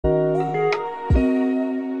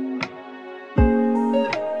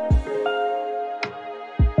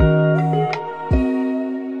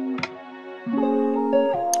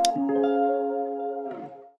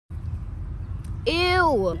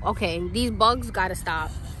Okay, these bugs gotta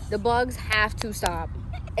stop. The bugs have to stop.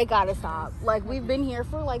 It gotta stop. Like, we've been here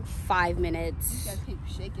for like 5 minutes. You guys keep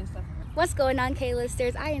shaking stuff. What's going on,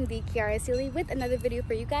 K-listers? I am Thekeiyarasealy with another video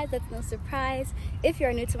for you guys. That's no surprise. If you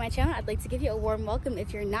are new to my channel, I'd like to give you a warm welcome.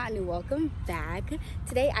 If you're not new, welcome back.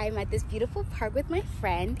 Today I am at this beautiful park with my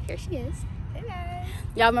friend. Here she is. Hey guys.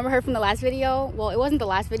 Y'all remember her from the last video? Well, it wasn't the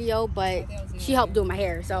last video, but she helped do my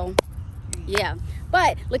hair, so yeah.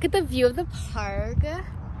 But look at the view of the park.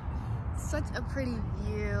 Such a pretty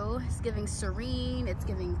view. It's giving serene, it's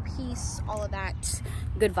giving peace, all of that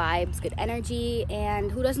good vibes, good energy, and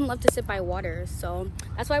who doesn't love to sit by water? So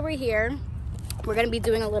that's why we're here. We're gonna be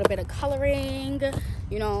doing a little bit of coloring.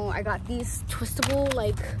 You know, I got these twistable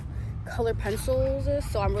like color pencils,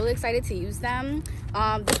 so I'm really excited to use them.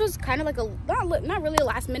 This was kind of like a not really a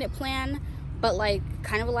last minute plan, but like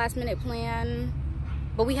kind of a last minute plan,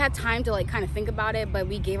 but we had time to like kind of think about it, but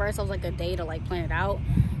we gave ourselves like a day to like plan it out.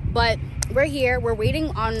 But we're here, we're waiting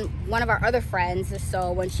on one of our other friends,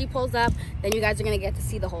 so when she pulls up, then you guys are gonna get to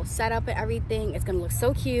see the whole setup and everything. It's gonna look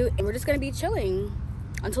so cute, and we're just gonna be chilling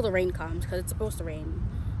until the rain comes, because it's supposed to rain.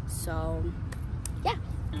 So yeah.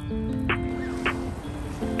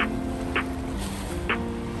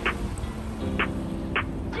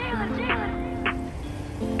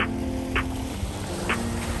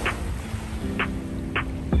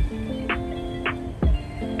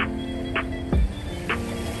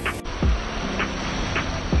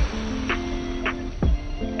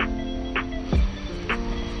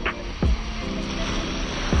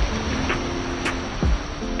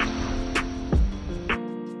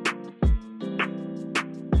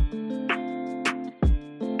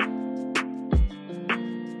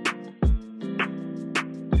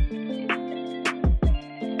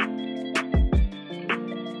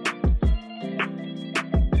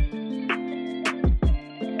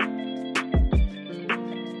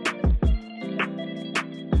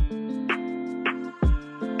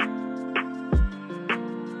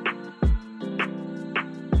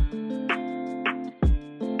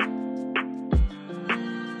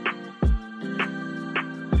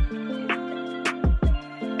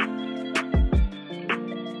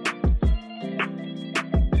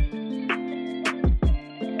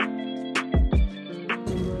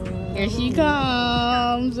 Here she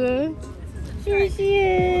comes. Here she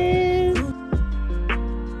is.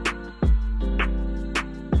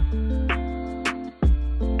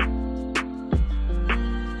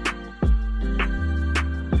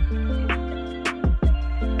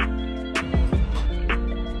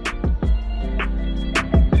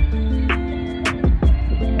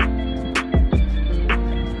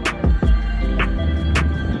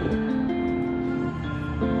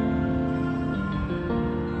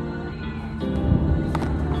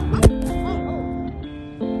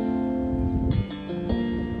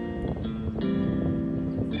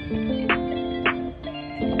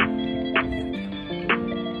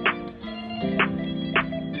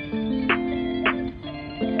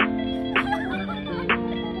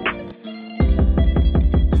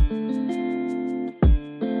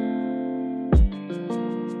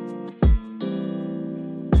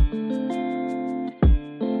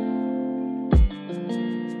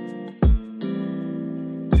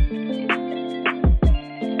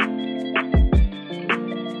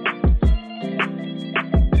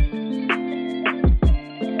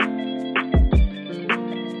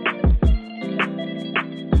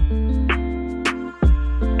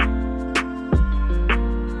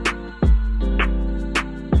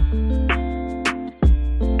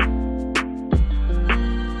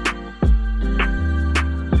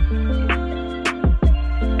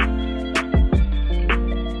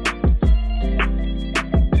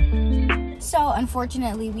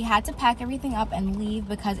 Unfortunately, we had to pack everything up and leave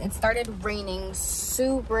because it started raining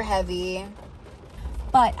super heavy.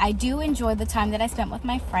 But I do enjoy the time that I spent with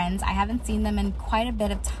my friends. I haven't seen them in quite a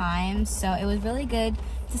bit of time, so it was really good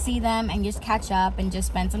to see them and just catch up and just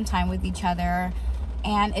spend some time with each other.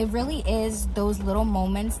 And it really is those little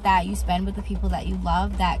moments that you spend with the people that you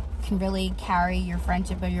love that can really carry your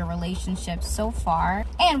friendship or your relationship so far.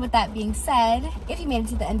 And with that being said, if you made it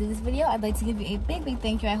to the end of this video, I'd like to give you a big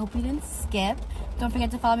thank you. I hope you didn't skip. Don't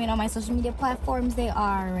forget to follow me on all my social media platforms. They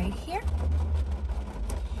are right here.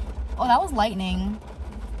 Oh, that was lightning.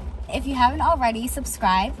 If you haven't already,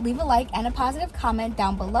 subscribe, leave a like and a positive comment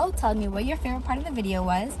down below telling me what your favorite part of the video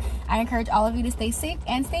was. I encourage all of you to stay safe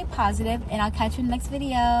and stay positive, and I'll catch you in the next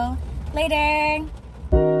video. Later!